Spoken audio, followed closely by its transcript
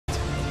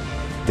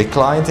The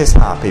client is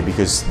happy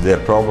because their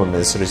problem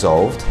is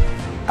resolved,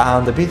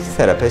 and the beauty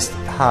therapist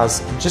has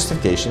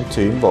justification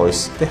to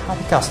invoice the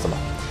happy customer.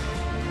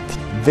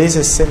 This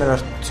is similar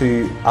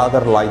to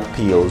other light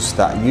peels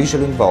that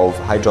usually involve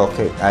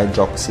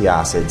hydroxy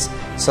acids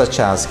such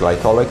as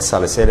glycolic,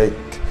 salicylic.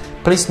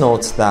 Please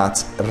note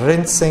that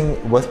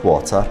rinsing with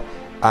water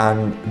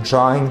and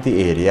drying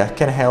the area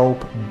can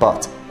help,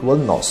 but will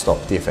not stop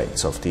the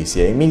effects of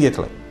TCA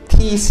immediately.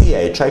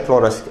 TCA,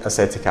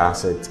 trichloracetic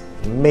acid,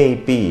 may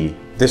be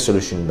the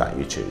solution that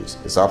you choose.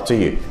 It's up to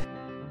you.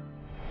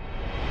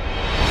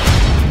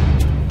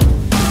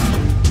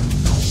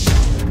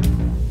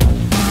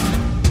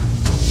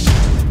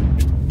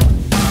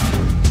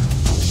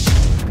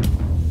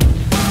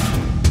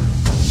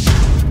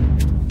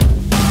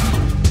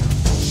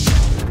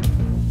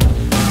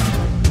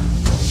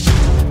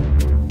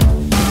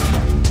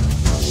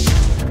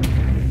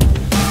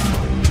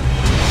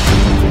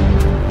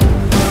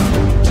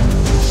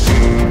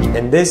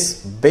 In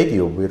this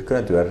video, we're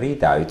going to do a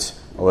readout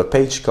of a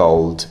page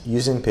called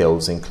Using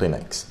Pills in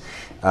Clinics.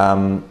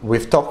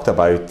 We've talked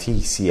about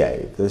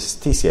TCA. This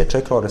TCA,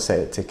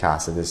 trichloracetic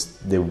acid, is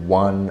the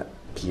one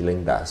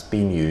peeling that's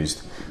been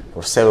used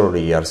for several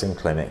years in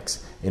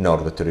clinics in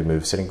order to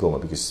remove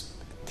syringoma, because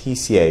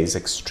TCA is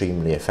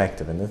extremely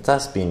effective and it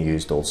has been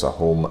used also at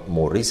home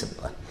more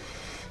recently.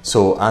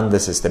 So, and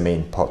this is the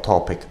main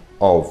topic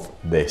of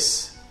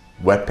this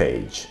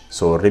webpage.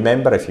 So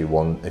remember, if you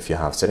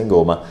have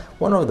syringoma,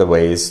 one of the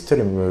ways to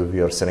remove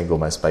your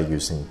syringoma is by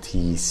using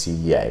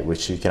TCA,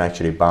 which you can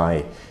actually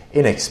buy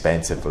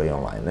inexpensively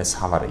online. Let's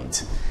have a read.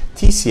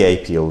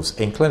 TCA peels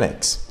in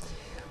clinics.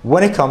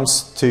 When it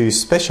comes to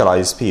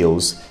specialized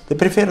peels, the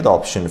preferred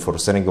option for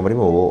syringoma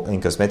removal in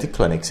cosmetic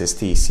clinics is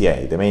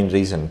TCA. The main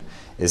reason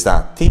is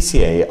that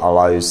TCA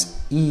allows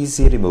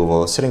easy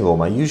removal of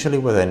syringoma, usually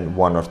within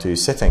 1 or 2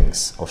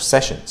 sittings or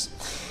sessions.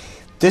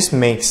 This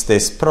makes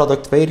this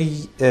product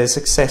very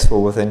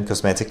successful within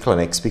cosmetic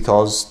clinics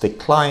because the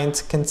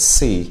client can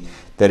see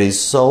the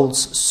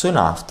results soon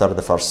after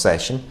the first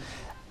session,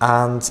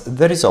 and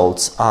the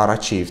results are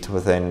achieved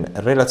within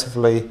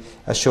relatively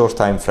a short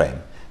time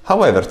frame.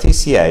 However,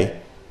 TCA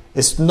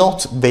is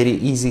not very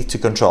easy to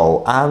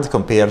control, and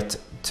compared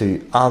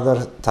to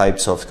other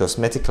types of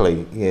cosmetic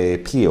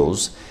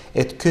peels,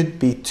 it could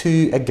be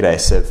too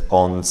aggressive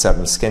on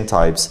certain skin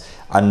types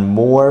and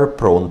more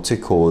prone to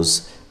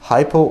cause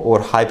hypo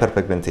or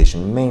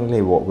hyperpigmentation.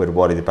 Mainly what we're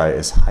worried about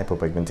is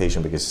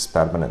hypopigmentation because it's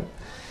permanent.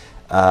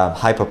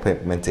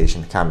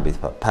 Hypopigmentation can be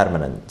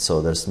permanent,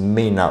 so there's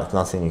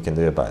nothing you can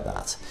do about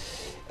that.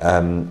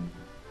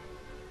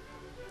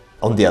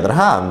 On the other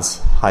hand,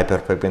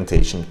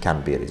 hyperpigmentation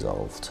can be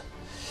resolved.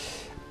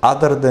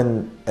 Other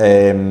than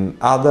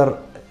other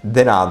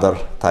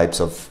types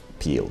of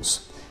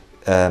peels.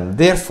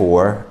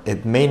 Therefore,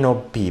 it may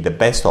not be the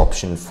best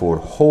option for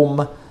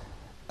home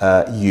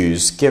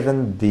use,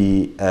 given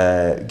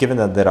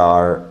that there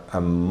are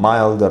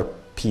milder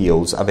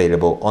peels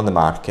available on the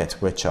market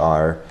which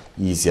are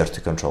easier to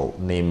control,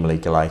 namely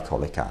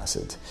glycolic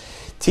acid.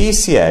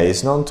 TCA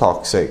is a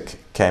non-toxic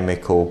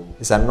chemical,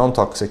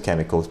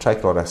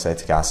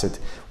 trichloracetic acid,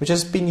 which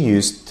has been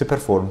used to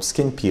perform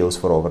skin peels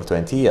for over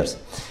 20 years.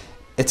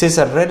 It is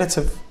a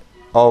relative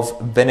of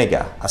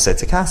vinegar,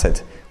 acetic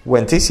acid.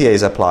 When TCA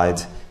is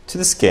applied to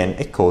the skin,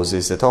 it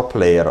causes the top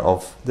layer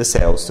of the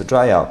cells to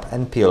dry up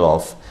and peel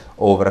off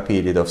over a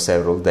period of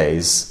several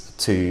days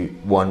to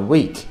 1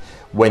 week.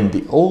 When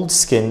the old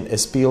skin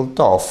is peeled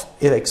off,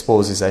 it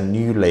exposes a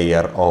new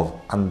layer of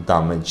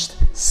undamaged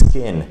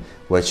skin,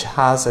 which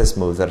has a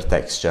smoother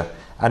texture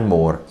and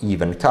more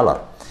even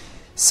color.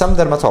 Some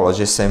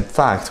dermatologists, in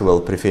fact,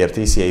 will prefer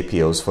TCA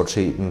peels for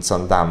treating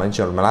sun damage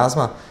or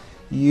melasma,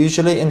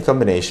 usually in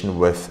combination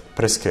with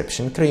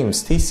prescription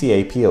creams.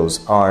 TCA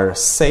peels are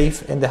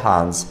safe in the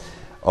hands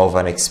of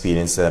an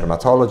experienced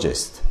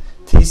dermatologist.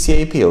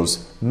 TCA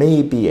peels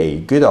may be a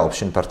good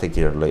option,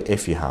 particularly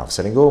if you have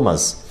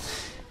syringomas.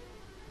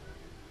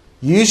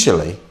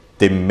 Usually,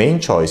 the main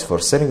choice for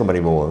syringoma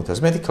removal in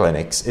cosmetic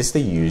clinics is the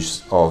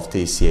use of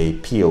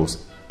TCA peels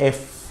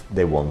if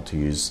they want to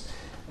use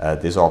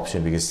this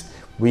option, because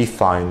we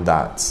find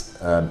that,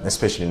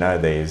 especially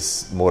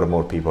nowadays, more and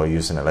more people are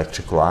using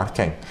electrical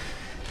arcing.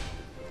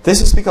 This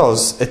is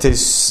because it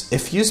is,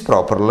 if used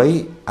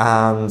properly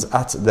and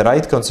at the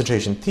right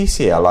concentration,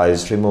 TCA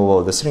allows removal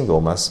of the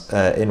syringomas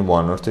in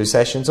 1 or 2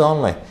 sessions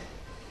only.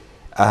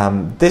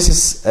 This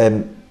is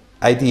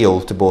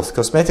ideal to both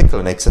cosmetic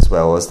clinics as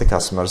well as the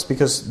customers,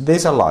 because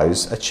this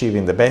allows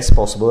achieving the best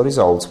possible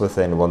results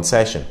within 1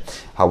 session.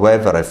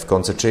 However, if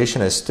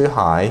concentration is too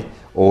high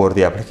or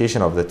the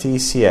application of the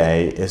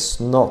TCA is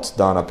not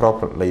done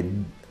appropriately,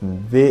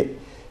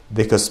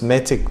 the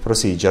cosmetic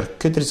procedure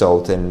could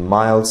result in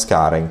mild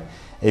scarring,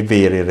 a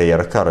very rare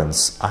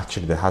occurrence.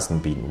 Actually, there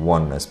hasn't been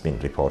one that's been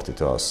reported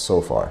to us so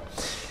far.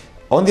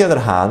 On the other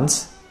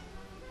hand,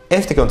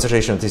 if the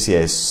concentration of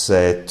TCA is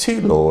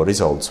too low,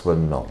 results will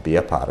not be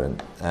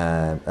apparent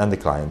and the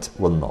client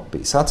will not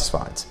be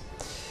satisfied.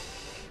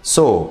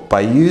 So,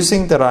 by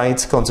using the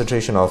right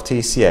concentration of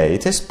TCA,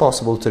 it is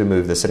possible to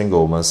remove the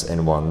syringomas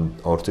in 1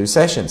 or 2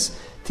 sessions.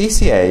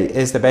 TCA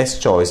is the best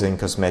choice in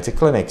cosmetic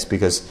clinics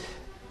because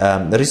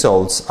the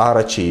results are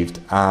achieved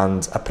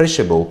and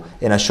appreciable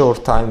in a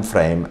short time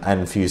frame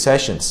and few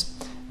sessions.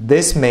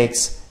 This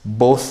makes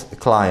both the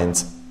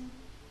client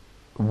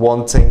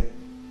wanting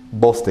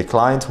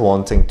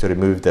to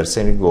remove their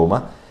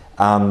syringoma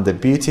and the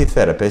beauty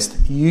therapist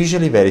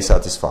usually very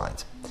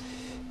satisfied.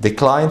 The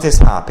client is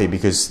happy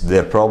because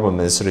their problem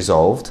is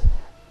resolved,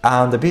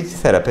 and the beauty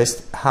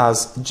therapist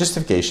has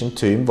justification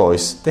to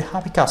invoice the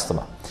happy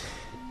customer.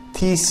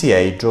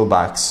 TCA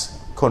drawbacks: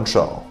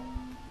 control.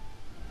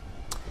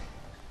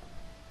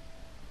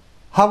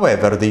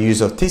 However, the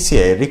use of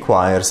TCA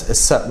requires a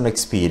certain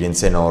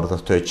experience in order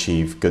to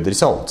achieve good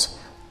results.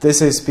 This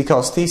is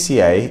because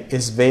TCA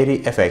is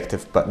very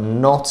effective but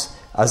not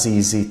as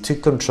easy to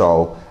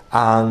control,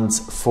 and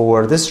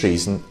for this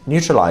reason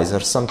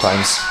neutralizers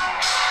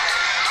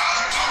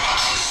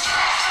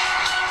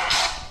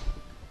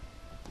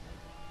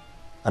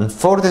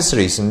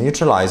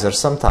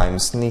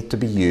sometimes need to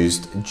be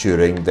used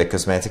during the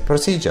cosmetic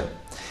procedure.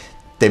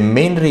 The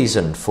main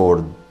reason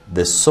for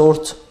the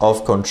sort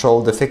of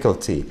control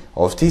difficulty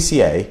of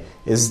TCA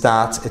is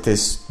that it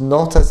is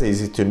not as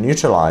easy to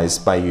neutralize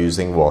by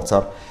using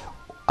water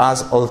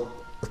as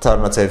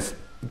alternative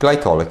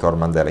glycolic or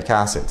mandelic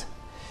acid.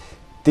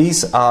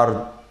 These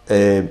are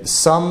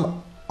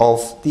some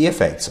of the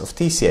effects of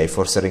TCA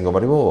for syringoma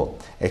removal.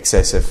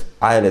 Excessive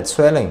eyelid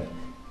swelling.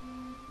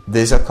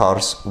 This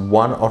occurs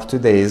 1 or 2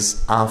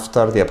 days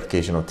after the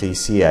application of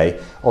TCA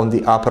on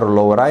the upper or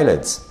lower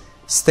eyelids.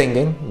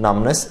 Stinging,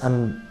 numbness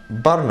and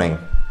burning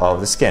of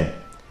the skin.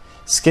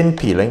 Skin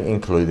peeling,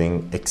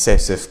 including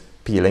excessive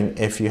peeling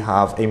if you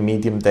have a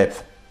medium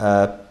depth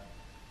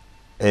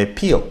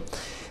peel.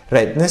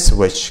 Redness,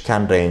 which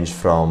can range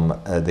from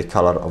the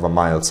color of a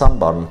mild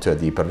sunburn to a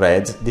deeper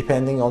red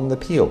depending on the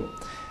peel.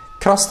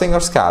 Crusting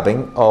or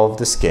scabbing of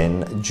the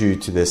skin due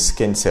to the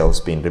skin cells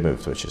being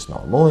removed, which is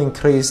normal.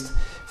 Increased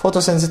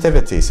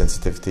photosensitivity,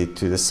 sensitivity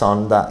to the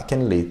sun that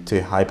can lead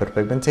to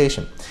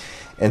hyperpigmentation.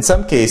 In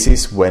some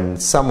cases, when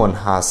someone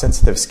has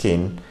sensitive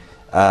skin,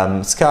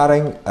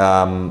 scarring,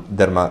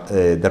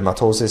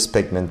 dermatosis,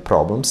 pigment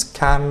problems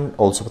can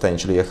also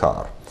potentially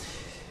occur.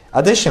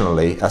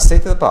 Additionally, as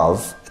stated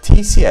above,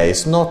 TCA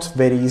is not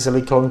very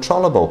easily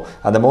controllable,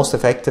 and the most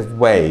effective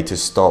way to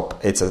stop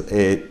its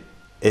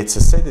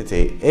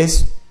acidity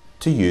is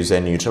to use a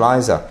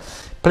neutralizer.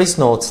 Please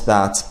note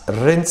that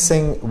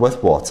rinsing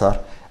with water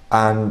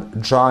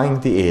and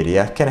drying the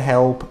area can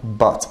help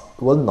but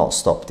will not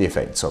stop the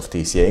effects of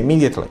TCA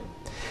immediately.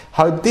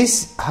 How do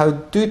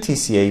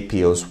TCA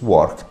peels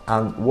work,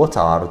 and what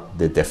are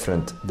the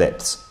different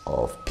depths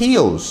of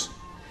peels?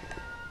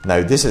 Now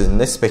in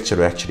this picture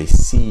we actually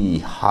see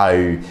how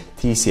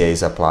TCA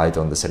is applied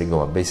on the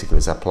syringoma. Basically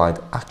it's applied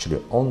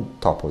actually on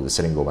top of the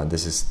syringoma, and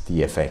this is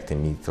the effect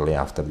immediately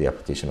after the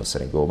application of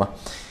syringoma.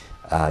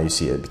 You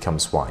see it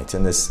becomes white,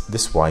 and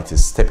this white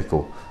is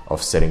typical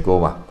of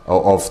syringoma,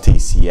 of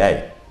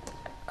TCA.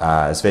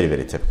 It's very,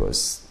 very typical.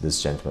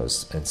 This gentleman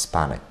was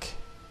Hispanic.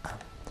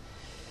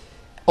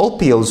 All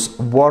peels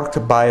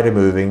work by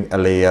removing a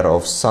layer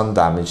of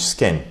sun-damaged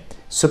skin.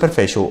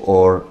 Superficial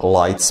or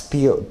light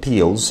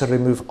peels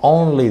remove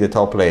only the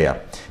top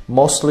layer,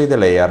 mostly the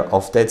layer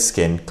of dead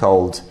skin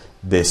called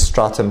the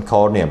stratum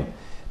corneum.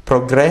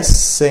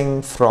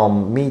 Progressing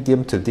from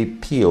medium to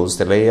deep peels,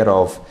 the layer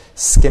of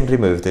skin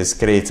removed is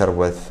greater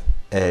with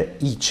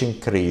each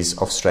increase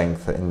of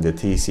strength in the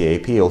TCA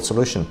peel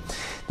solution.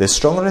 The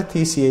stronger the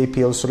TCA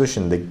peel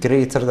solution, the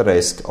greater the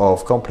risk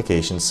of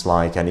complications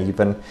like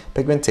uneven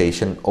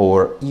pigmentation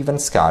or even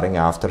scarring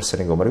after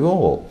syringoma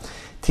removal.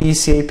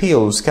 TCA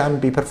peels can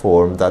be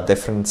performed at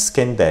different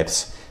skin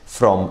depths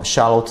from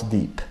shallow to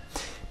deep.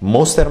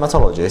 Most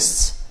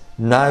dermatologists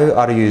now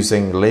are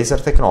using laser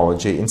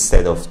technology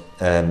instead of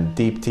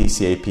deep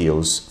TCA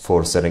peels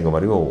for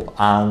syringoma removal,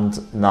 and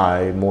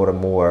now more and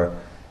more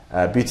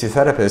beauty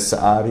therapists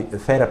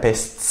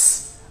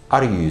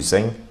are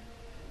using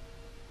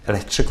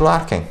electrical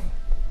arcing.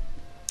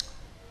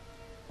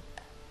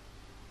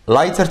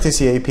 Lighter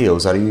TCA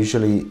peels are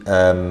usually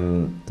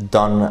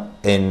done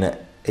in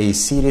a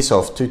series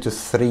of 2 to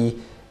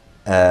 3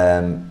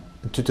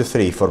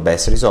 for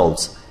best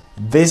results.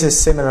 This is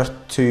similar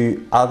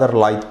to other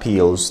light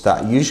peels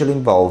that usually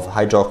involve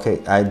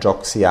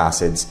hydroxy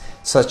acids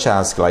such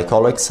as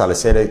glycolic,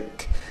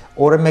 salicylic,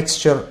 or a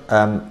mixture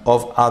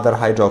of other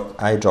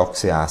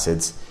hydroxy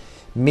acids.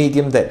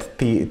 Medium depth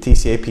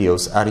TCA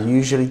peels are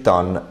usually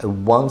done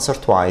once or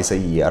twice a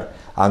year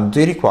and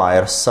do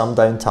require some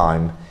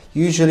downtime,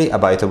 usually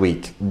about a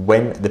week,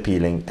 when the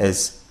peeling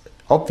is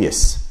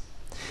obvious.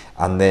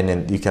 And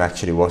then you can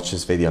actually watch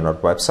this video on our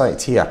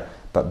website here,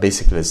 but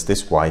basically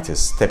this white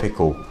is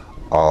typical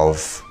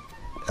of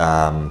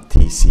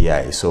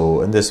TCA.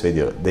 So in this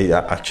video they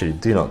actually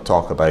do not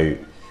talk about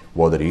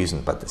what they're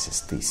using, but this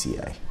is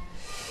TCA.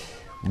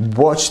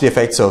 Watch the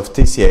effects of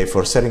TCA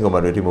for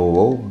syringoma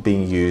removal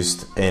being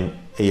used in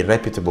a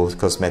reputable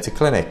cosmetic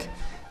clinic.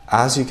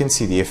 As you can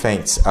see, the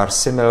effects are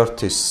similar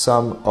to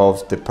some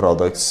of the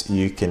products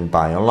you can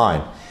buy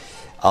online.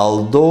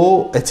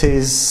 Although it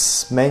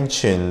is not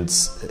mentioned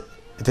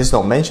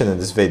in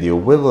this video,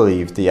 we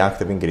believe the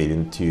active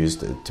ingredient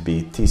used to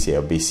be TCA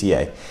or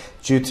BCA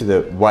due to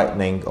the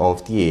whitening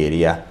of the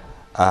area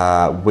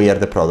where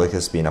the product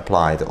has been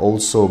applied.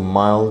 Also,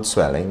 mild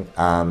swelling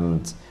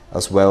and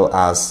as well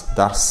as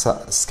dark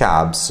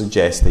scabs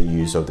suggest the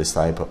use of this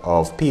type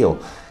of peel.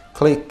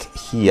 Click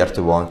here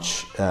to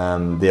watch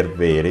their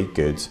very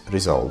good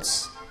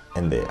results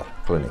in their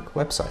clinic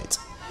website.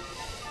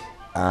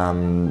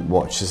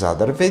 Watch this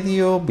other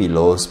video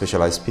below,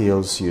 specialized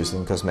peels used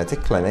in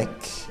cosmetic clinic,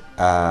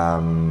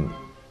 and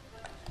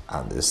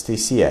this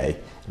TCA,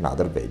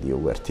 another video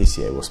where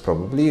TCA was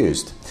probably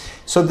used.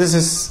 So this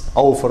is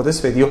all for this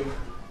video.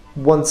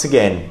 Once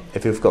again,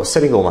 if you've got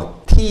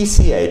Syringoma,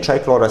 TCA,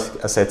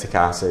 trichloroacetic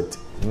acid,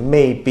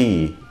 may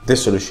be the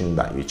solution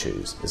that you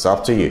choose. It's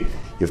up to you.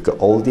 You've got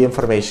all the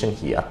information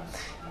here.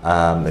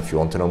 If you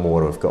want to know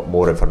more, we've got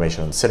more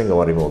information on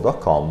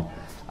syringomaremoval.com.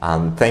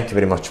 And thank you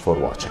very much for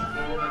watching.